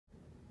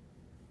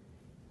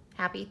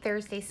Happy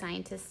Thursday,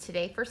 scientists.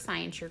 Today for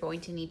science, you're going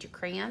to need your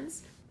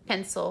crayons,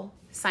 pencil,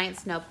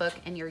 science notebook,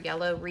 and your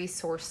yellow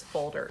resource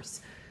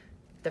folders.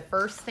 The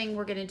first thing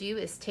we're gonna do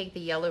is take the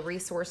yellow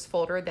resource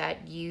folder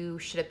that you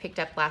should have picked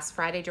up last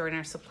Friday during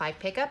our supply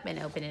pickup and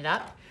open it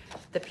up.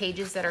 The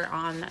pages that are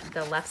on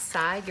the left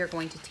side, you're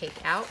going to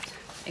take out,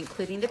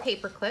 including the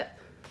paper clip,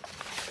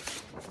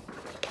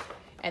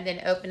 and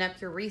then open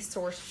up your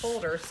resource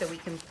folder so we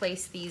can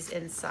place these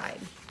inside.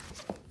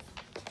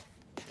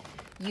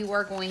 You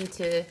are going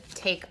to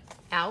take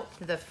out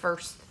the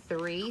first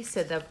three,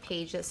 so the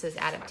page that says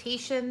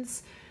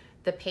Adaptations,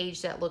 the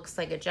page that looks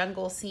like a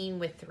jungle scene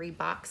with 3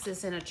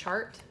 boxes in a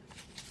chart,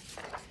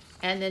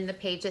 and then the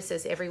page that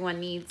says Everyone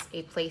Needs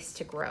a Place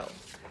to Grow.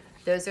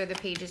 Those are the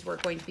pages we're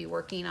going to be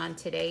working on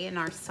today in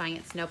our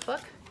science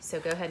notebook. So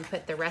go ahead and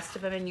put the rest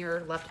of them in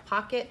your left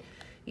pocket.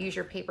 Use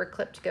your paper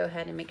clip to go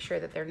ahead and make sure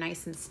that they're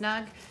nice and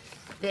snug.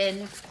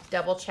 Then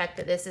double check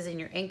that this is in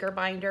your anchor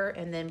binder,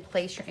 and then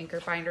place your anchor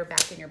binder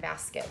back in your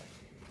basket.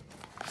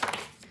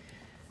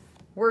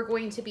 We're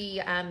going to be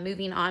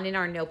moving on in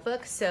our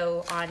notebook.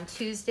 So on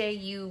Tuesday,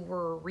 you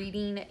were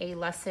reading a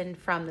lesson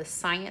from the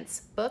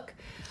science book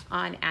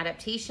on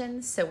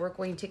adaptations. So we're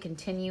going to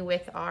continue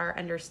with our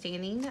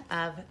understanding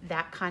of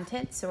that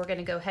content. So we're going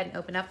to go ahead and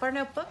open up our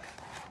notebook.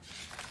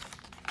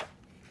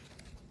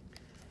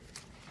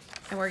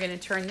 And we're going to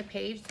turn the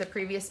page. The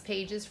previous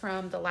pages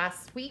from the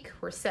last week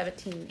were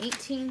 17 and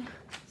 18.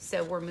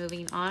 So we're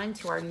moving on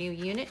to our new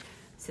unit.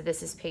 So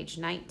this is page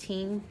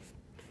 19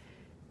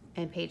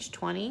 and page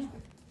 20.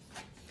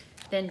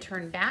 Then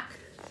turn back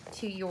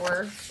to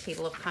your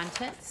table of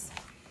contents.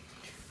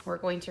 We're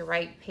going to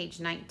write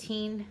page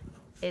 19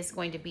 is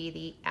going to be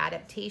the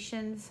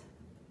adaptations,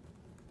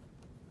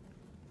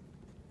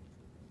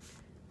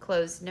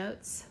 closed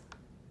notes,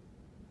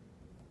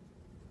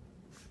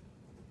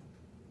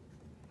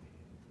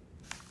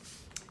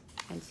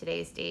 and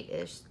today's date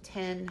is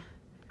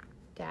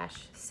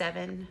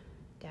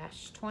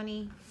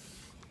 10-7-20.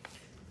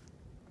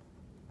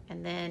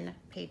 And then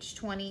page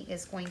 20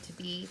 is going to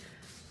be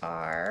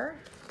our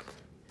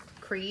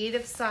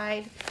creative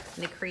side.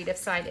 And the creative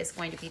side is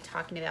going to be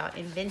talking about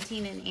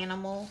inventing an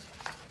animal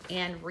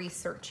and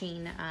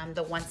researching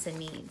the wants and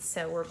needs.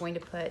 So we're going to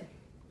put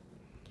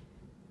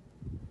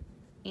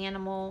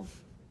animal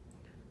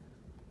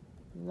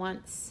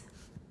wants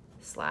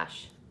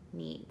 /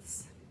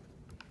 needs.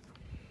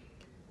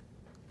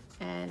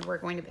 And we're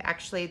going to,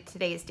 actually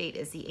today's date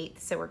is the 8th,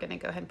 so we're gonna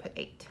go ahead and put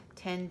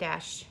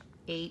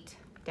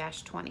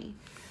 10-8-20.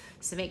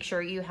 So make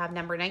sure you have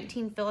number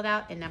 19 filled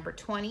out and number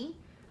 20.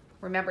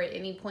 Remember, at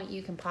any point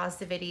you can pause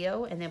the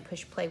video and then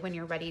push play when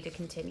you're ready to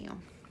continue.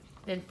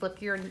 Then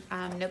flip your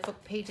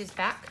notebook pages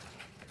back.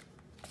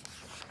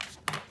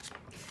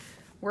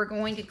 We're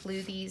going to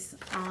glue these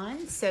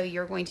on, so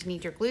you're going to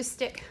need your glue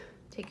stick.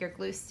 Take your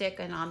glue stick,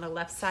 and on the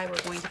left side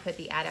we're going to put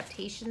the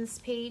adaptations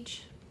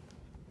page.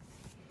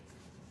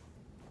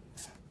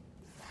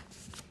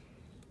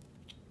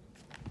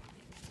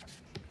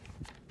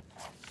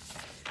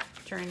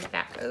 Turn it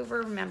back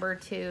over. Remember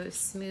to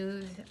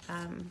smooth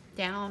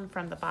down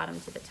from the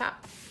bottom to the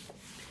top.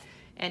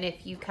 And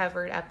if you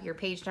covered up your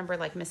page number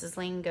like Mrs.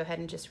 Ling, go ahead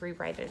and just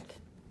rewrite it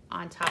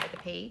on top of the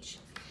page.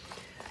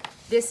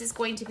 This is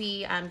going to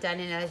be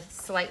done in a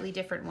slightly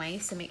different way,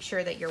 so make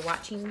sure that you're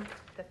watching.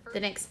 The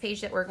next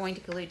page that we're going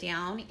to glue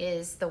down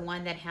is the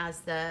one that has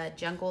the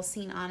jungle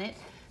scene on it.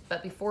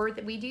 But before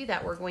we do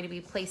that, we're going to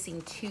be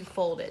placing 2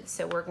 folded.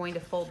 So we're going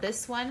to fold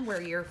this one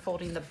where you're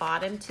folding the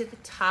bottom to the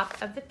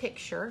top of the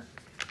picture,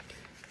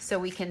 so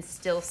we can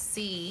still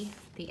see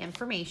the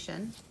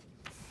information.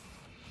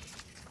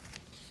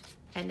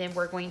 And then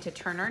we're going to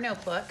turn our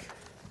notebook,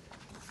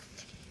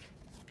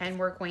 and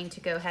we're going to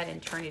go ahead and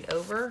turn it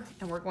over,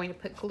 and we're going to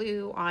put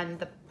glue on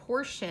the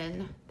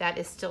portion that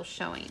is still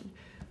showing.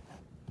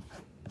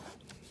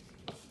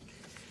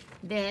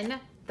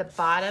 Then the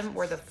bottom,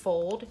 or the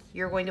fold,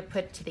 you're going to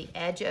put to the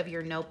edge of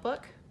your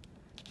notebook,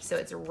 so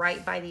it's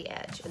right by the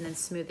edge, and then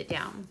smooth it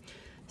down.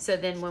 So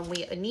then when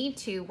we need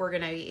to, we're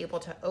gonna be able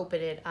to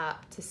open it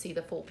up to see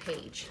the full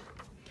page.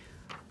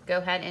 Go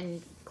ahead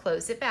and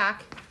close it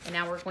back, and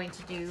now we're going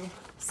to do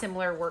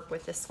similar work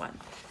with this one.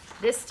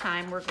 This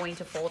time we're going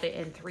to fold it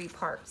in 3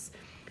 parts.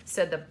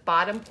 So the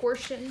bottom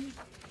portion,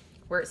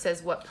 where it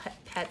says what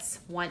pets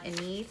want and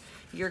need,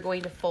 you're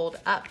going to fold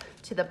up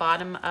to the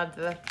bottom of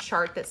the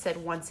chart that said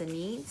wants and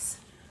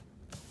needs.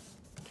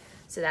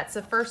 So that's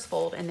the first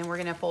fold, and then we're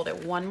gonna fold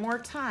it one more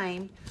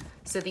time.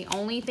 So the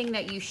only thing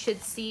that you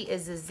should see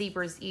is the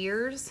zebra's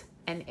ears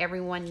and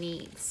everyone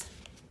needs.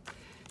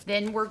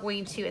 Then we're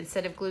going to,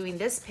 instead of gluing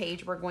this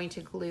page, we're going to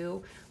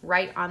glue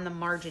right on the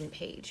margin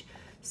page.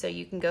 So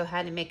you can go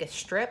ahead and make a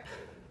strip,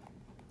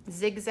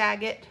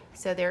 zigzag it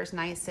so there's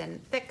nice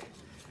and thick.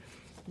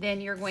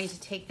 Then you're going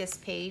to take this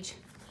page,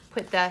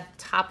 put the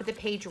top of the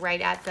page right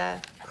at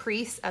the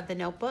crease of the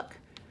notebook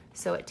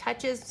so it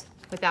touches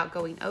without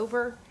going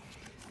over,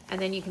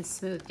 and then you can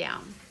smooth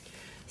down.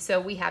 So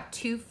we have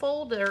 2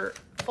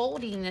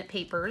 folding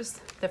papers.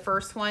 The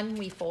first one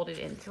we folded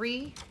in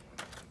 3,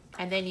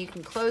 and then you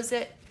can close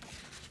it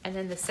And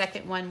then the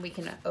second one we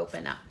can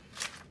open up.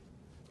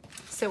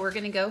 So we're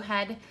gonna go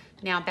ahead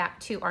now back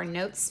to our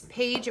notes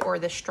page or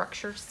the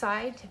structure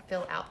side to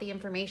fill out the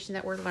information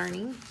that we're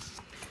learning.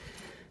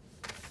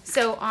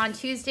 So on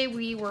Tuesday,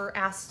 we were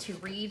asked to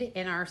read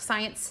in our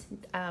science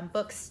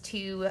books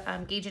to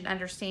gauge an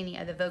understanding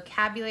of the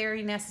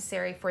vocabulary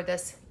necessary for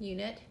this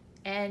unit.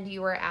 And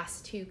you were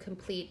asked to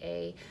complete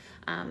a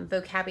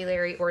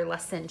vocabulary or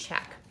lesson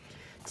check.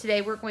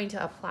 Today, we're going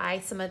to apply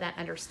some of that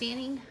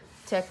understanding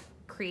to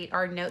create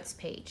our notes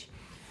page.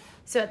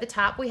 So at the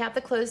top, we have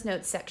the closed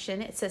notes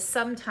section. It says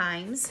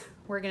sometimes.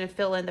 We're going to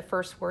fill in the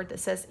first word that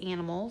says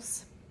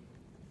animals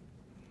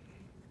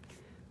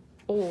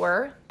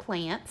or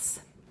plants.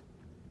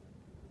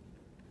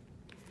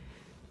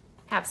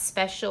 Have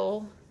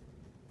special,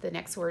 the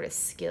next word is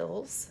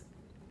skills.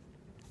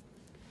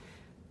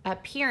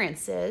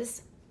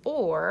 Appearances,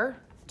 or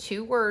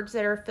two words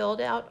that are filled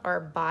out are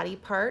body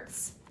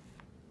parts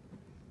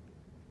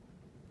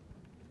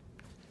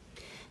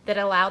that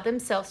allow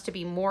themselves to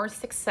be more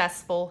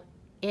successful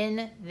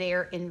in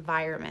their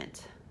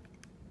environment.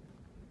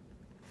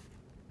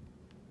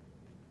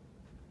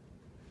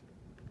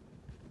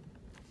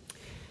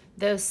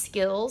 Those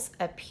skills,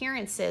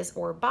 appearances,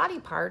 or body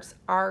parts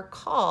are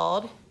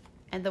called,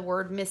 and the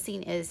word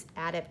missing is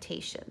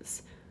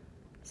adaptations.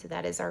 So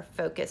that is our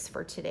focus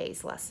for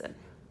today's lesson.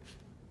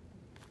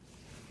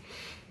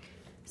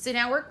 So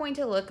now we're going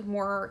to look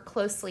more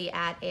closely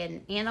at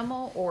an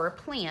animal or a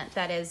plant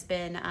that has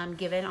been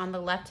given on the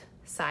left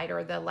side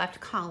or the left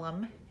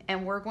column,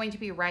 and we're going to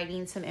be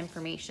writing some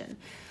information.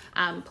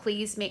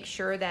 Please make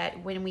sure that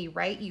when we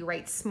write, you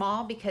write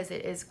small because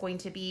it is going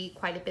to be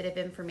quite a bit of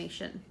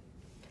information.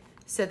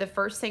 So the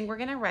first thing we're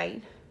going to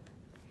write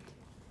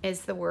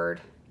is the word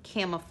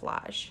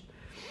camouflage.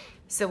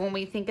 So when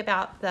we think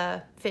about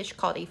the fish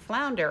called a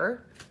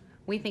flounder,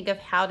 we think of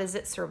how does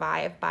it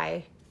survive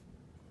by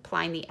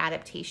applying the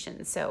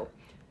adaptation. So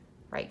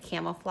write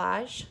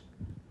camouflage.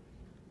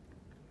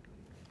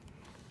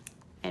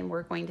 And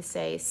we're going to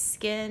say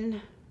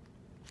skin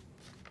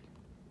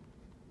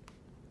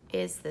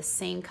is the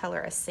same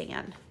color as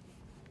sand.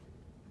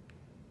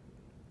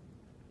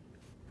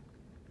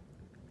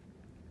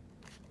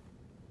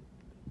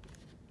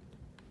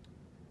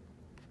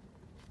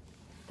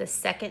 The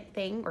second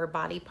thing or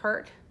body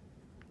part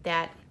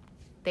that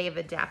they have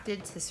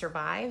adapted to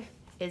survive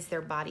is their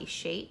body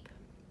shape.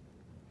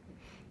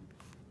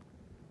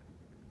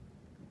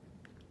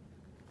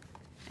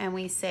 And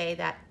we say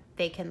that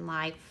they can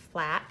lie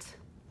flat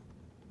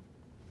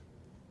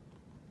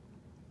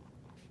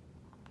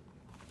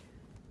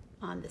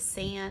on the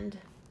sand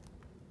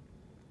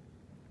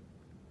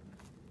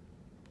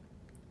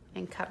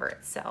and cover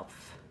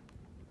itself.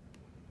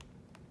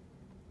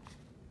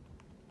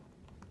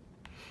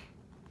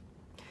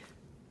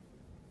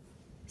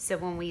 So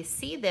when we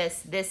see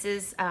this, this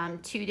is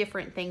two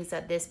different things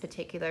that this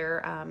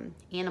particular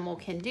animal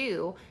can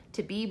do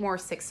to be more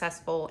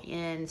successful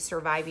in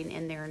surviving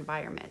in their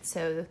environment.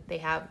 So they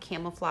have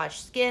camouflage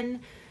skin,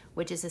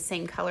 which is the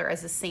same color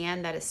as the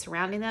sand that is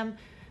surrounding them,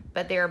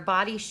 but their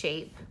body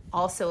shape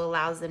also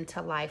allows them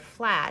to lie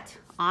flat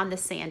on the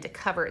sand to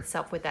cover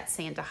itself with that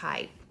sand to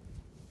hide.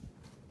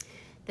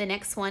 The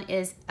next one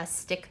is a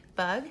stick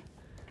bug.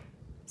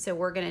 So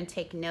we're going to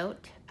take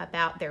note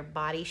about their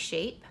body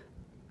shape.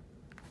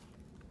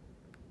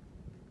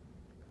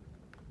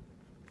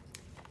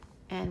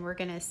 And we're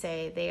gonna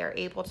say they are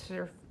able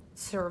to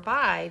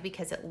survive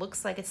because it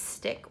looks like a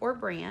stick or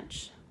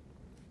branch.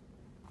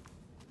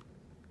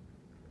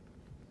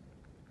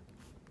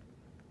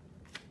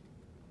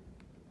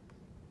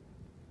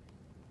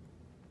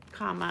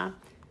 Comma,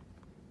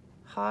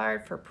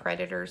 hard for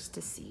predators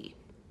to see.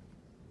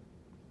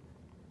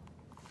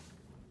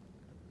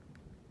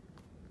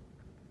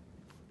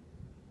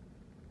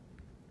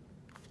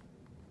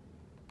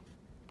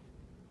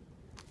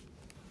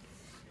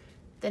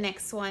 The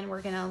next one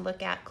we're going to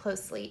look at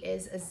closely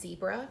is a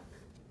zebra.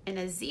 And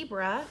a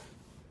zebra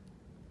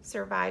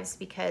survives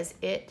because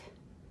it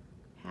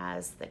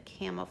has the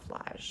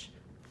camouflage.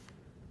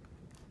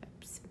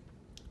 Oops,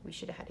 we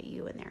should have had a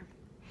U in there.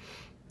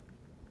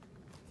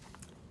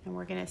 And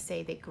we're going to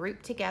say they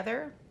group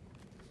together.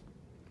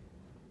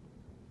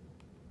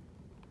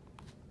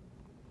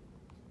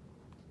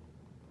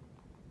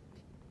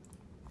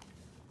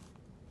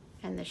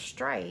 And the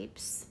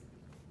stripes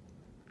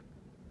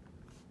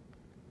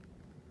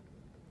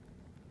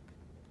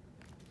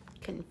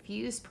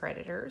confuse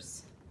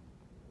predators.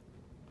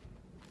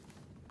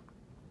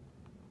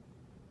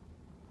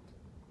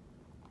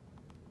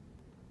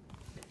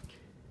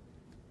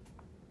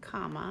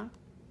 Comma,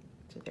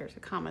 so there's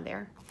a comma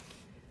there.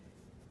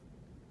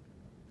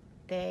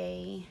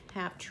 They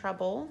have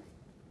trouble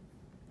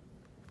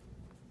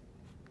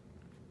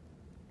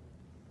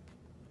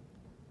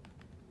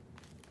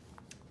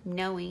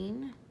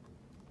knowing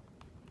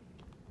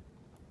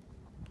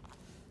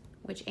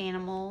which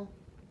animal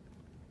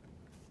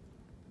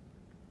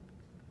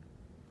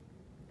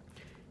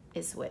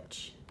is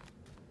which.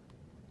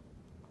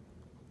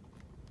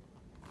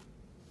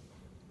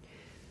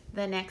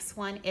 The next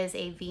one is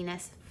a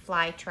Venus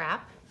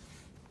flytrap.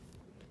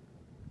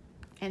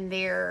 And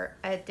their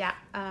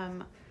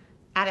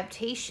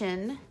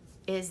adaptation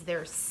is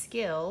their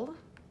skill.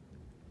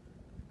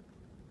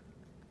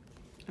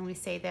 And we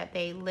say that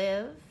they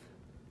live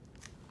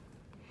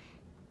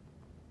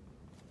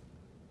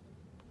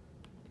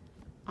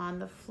on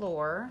the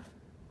floor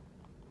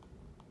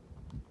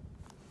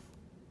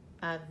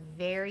of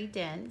very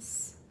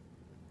dense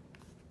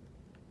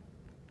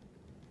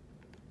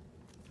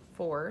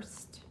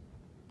forest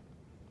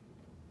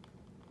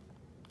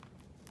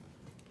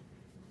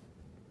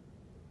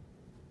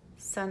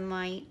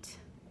sunlight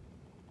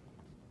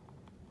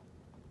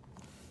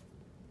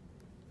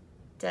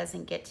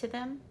doesn't get to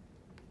them.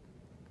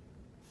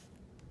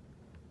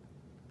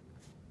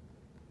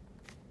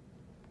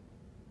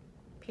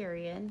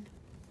 Period.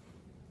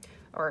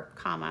 Or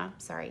comma,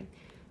 sorry.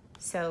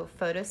 So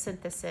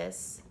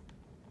photosynthesis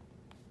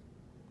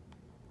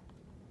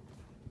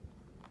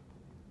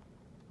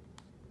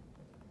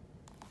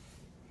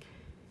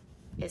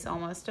is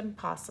almost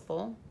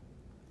impossible.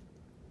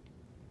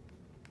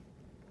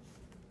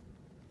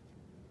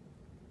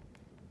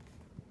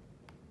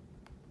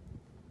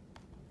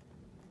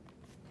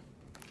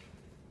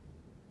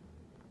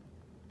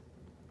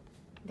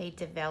 They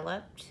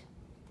developed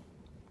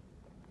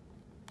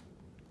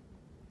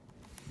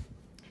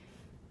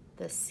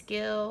the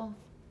skill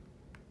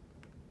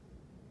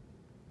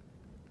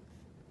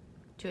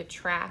to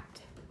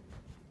attract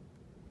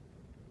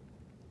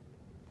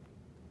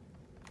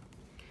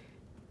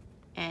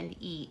and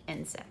eat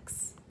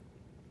insects.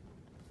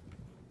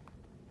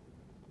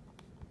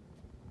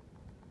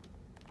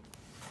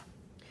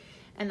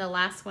 And the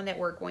last one that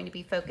we're going to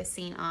be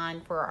focusing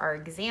on for our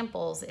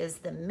examples is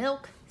the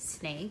milk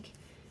snake.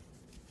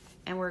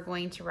 And we're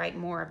going to write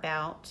more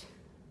about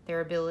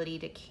their ability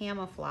to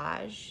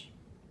camouflage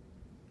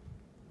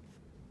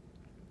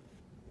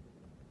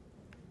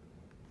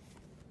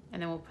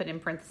and then we'll put in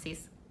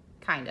parentheses,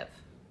 kind of.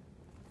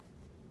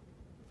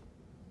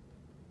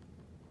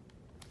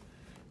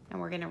 And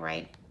we're going to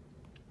write,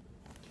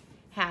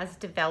 has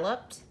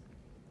developed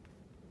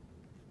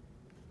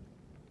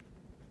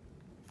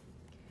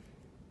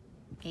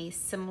a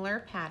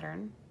similar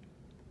pattern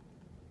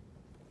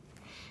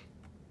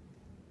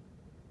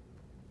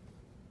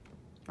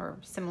or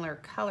similar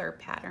color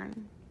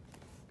pattern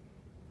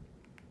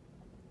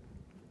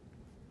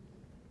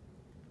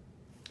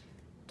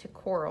to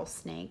coral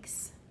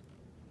snakes.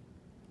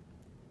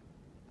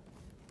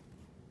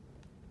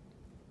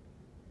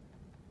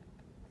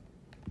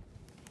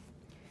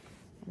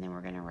 And then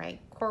we're going to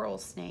write coral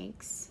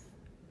snakes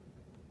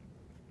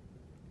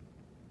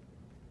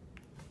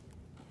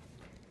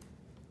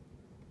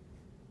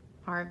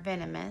are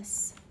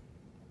venomous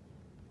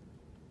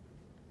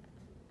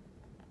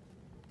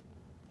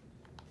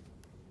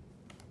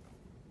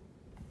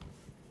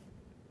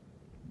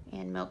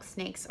and milk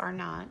snakes are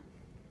not.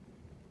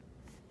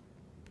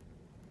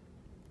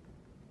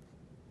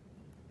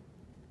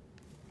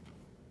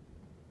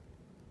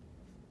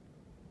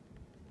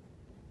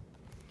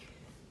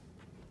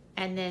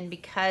 And then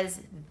because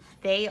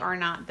they are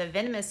not the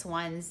venomous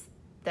ones,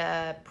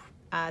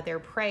 their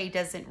prey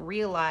doesn't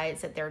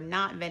realize that they're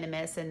not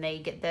venomous, and they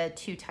get the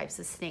two types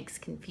of snakes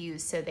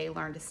confused, so they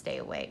learn to stay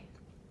away.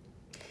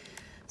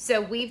 So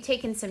we've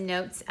taken some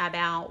notes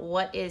about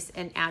what is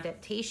an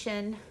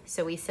adaptation.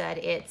 So we said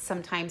it's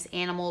sometimes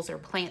animals or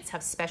plants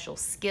have special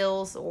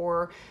skills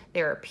or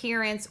their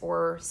appearance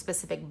or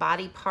specific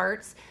body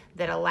parts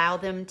that allow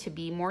them to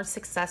be more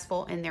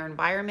successful in their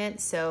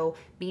environment. So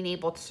being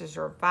able to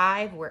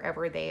survive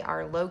wherever they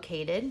are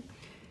located.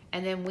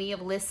 And then we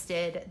have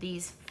listed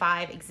these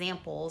 5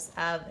 examples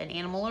of an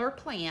animal or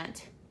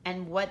plant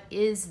and what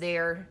is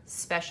their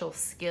special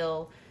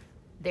skill,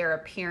 their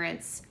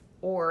appearance,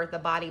 or the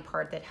body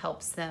part that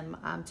helps them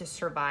to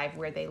survive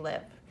where they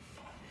live.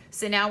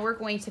 So now we're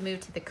going to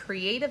move to the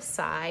creative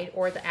side,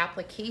 or the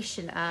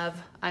application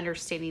of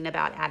understanding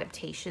about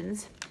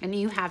adaptations. And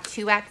you have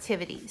 2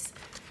 activities.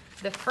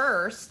 The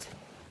first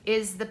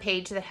is the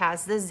page that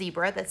has the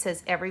zebra that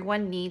says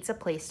everyone needs a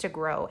place to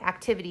grow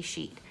activity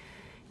sheet.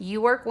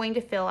 You are going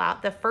to fill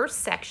out the first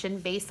section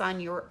based on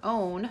your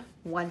own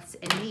wants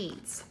and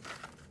needs.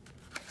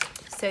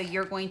 So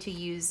you're going to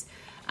use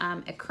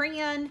a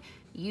crayon.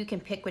 You can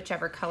pick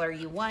whichever color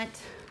you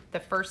want. The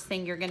first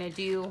thing you're gonna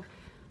do,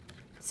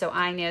 so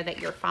I know that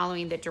you're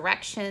following the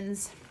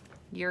directions,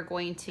 you're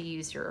going to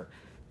use your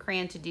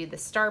crayon to do the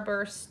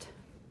starburst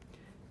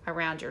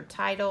around your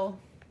title.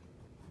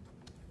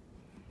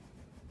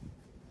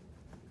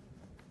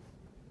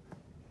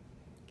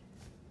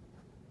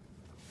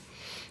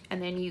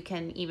 And then you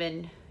can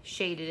even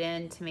shade it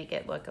in to make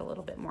it look a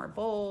little bit more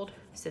bold.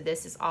 So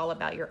this is all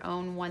about your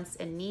own wants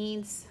and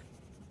needs.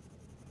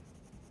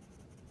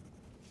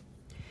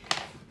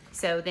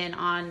 So then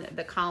on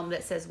the column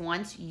that says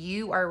wants,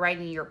 you are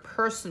writing your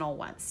personal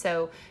wants.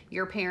 So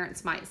your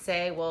parents might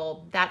say,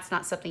 well, that's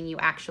not something you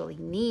actually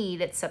need,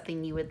 it's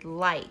something you would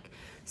like.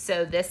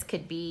 So this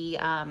could be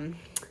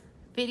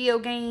video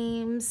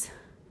games,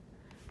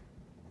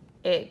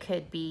 it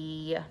could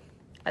be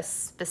a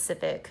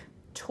specific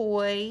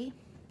toy.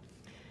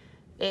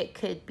 It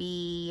could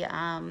be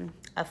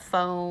a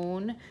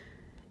phone.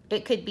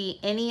 It could be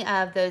any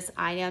of those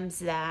items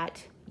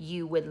that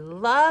you would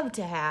love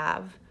to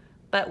have,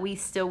 but we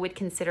still would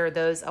consider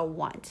those a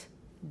want.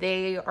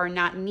 They are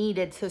not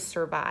needed to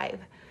survive.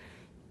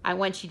 I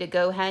want you to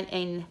go ahead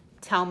and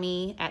tell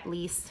me at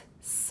least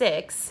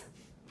 6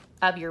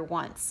 of your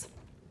wants.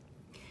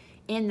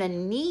 In the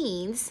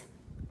needs,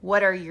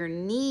 what are your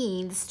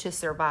needs to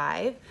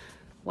survive?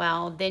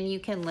 Well, then you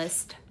can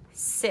list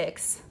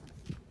 6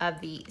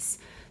 of these.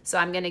 So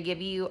I'm going to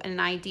give you an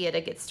idea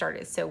to get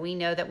started. So we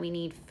know that we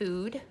need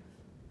food,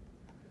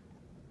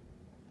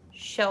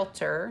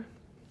 shelter,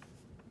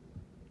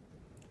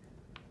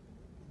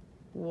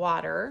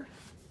 water,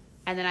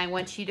 and then I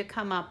want you to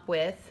come up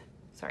with,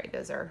 sorry,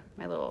 those are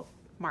my little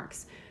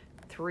marks,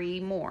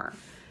 3 more.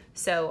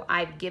 So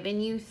I've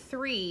given you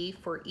 3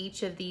 for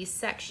each of these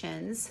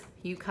sections.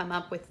 You come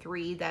up with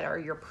 3 that are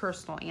your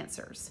personal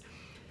answers.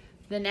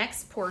 The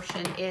next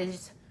portion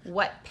is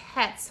what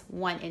pets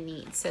want and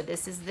need. So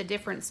this is the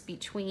difference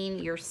between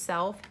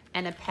yourself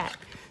and a pet.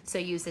 So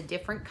use a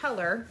different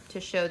color to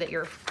show that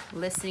you're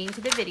listening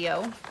to the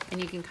video,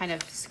 and you can kind of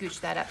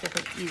scooch that up if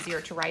it's easier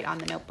to write on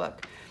the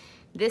notebook.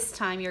 This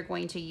time you're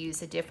going to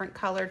use a different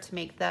color to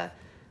make the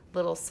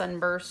little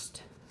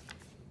sunburst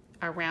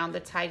around the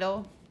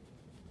title.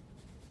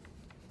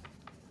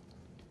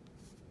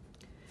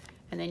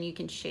 And then you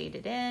can shade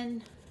it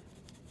in.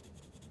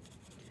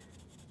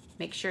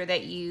 Make sure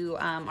that you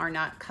are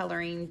not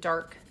coloring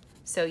dark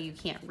so you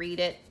can't read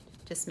it.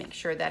 Just make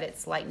sure that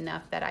it's light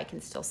enough that I can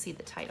still see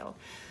the title.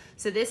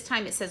 So this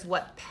time it says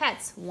what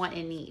pets want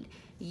and need.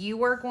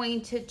 You are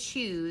going to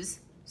choose,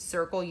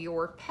 circle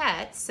your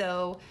pet.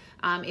 So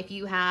if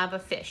you have a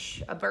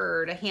fish, a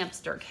bird, a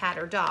hamster, cat,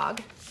 or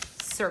dog,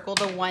 circle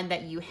the one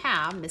that you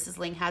have. Mrs.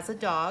 Ling has a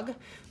dog.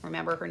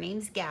 Remember, her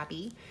name's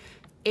Gabby.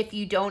 If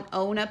you don't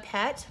own a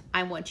pet,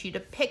 I want you to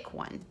pick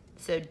one.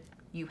 So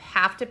you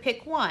have to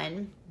pick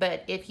one,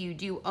 but if you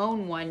do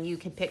own one, you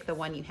can pick the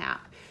one you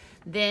have.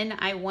 Then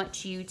I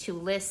want you to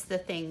list the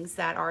things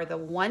that are the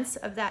wants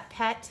of that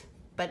pet,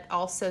 but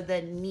also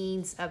the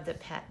needs of the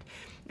pet.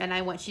 And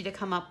I want you to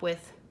come up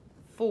with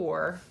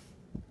 4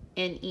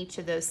 in each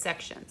of those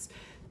sections.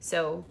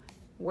 So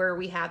where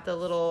we have the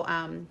little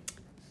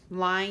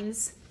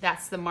lines,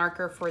 that's the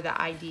marker for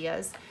the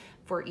ideas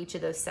for each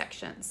of those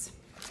sections.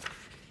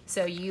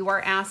 So you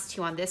are asked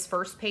to, on this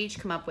first page,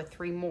 come up with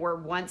 3 more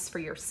wants for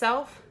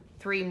yourself,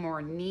 3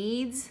 more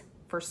needs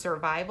for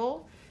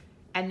survival,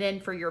 and then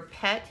for your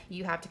pet,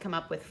 you have to come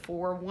up with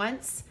 4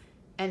 wants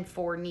and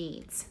 4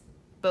 needs.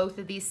 Both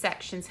of these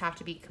sections have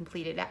to be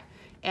completed,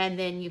 and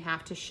then you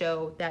have to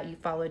show that you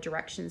follow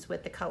directions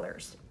with the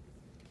colors.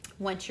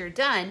 Once you're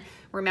done,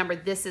 remember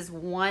this is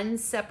one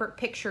separate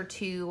picture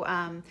to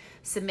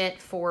submit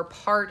for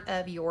part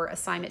of your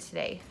assignment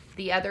today.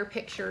 The other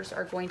pictures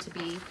are going to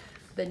be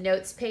the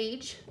notes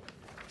page,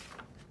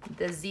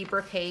 the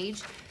zebra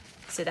page.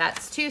 So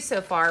that's 2 so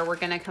far. We're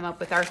gonna come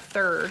up with our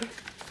 3rd.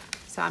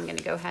 So I'm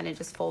gonna go ahead and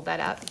just fold that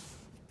up.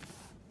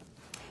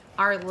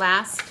 Our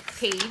last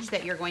page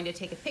that you're going to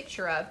take a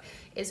picture of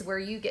is where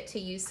you get to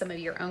use some of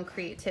your own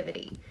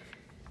creativity.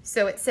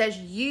 So it says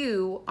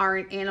you are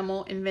an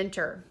animal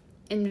inventor.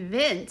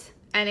 Invent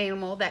an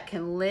animal that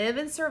can live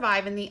and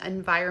survive in the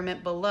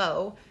environment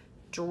below.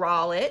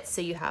 Draw it,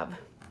 so you have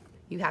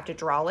to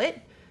draw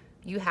it.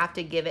 You have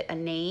to give it a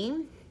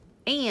name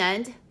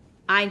and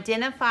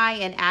identify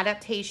an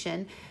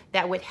adaptation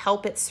that would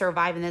help it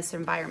survive in this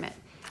environment.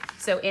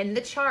 So in the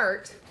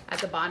chart at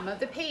the bottom of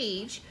the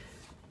page,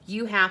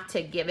 you have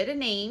to give it a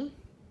name,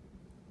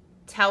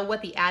 tell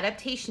what the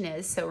adaptation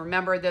is. So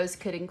remember, those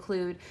could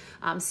include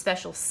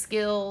special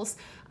skills,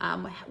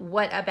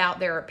 what about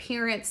their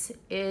appearance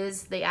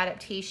is the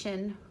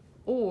adaptation,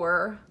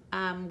 or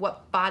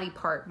what body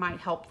part might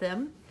help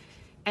them,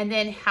 and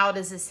then how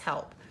does this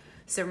help?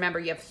 So remember,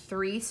 you have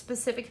 3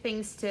 specific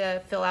things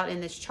to fill out in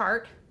this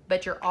chart,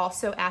 but you're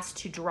also asked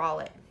to draw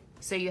it.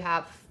 So you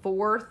have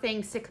 4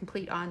 things to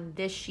complete on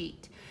this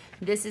sheet.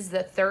 This is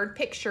the 3rd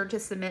picture to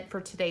submit for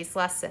today's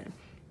lesson.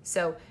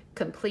 So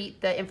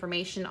complete the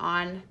information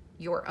on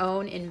your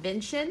own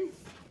invention,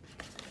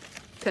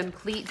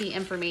 complete the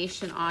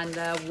information on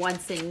the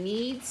wants and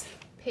needs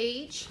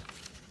page,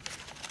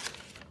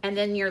 and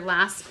then your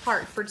last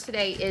part for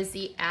today is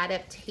the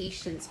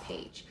adaptations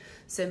page.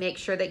 So make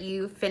sure that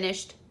you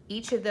finished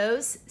each of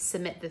those,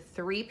 submit the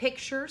 3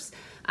 pictures.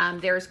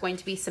 There's going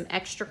to be some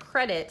extra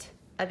credit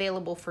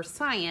available for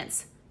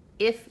science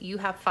if you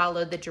have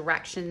followed the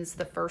directions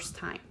the first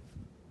time.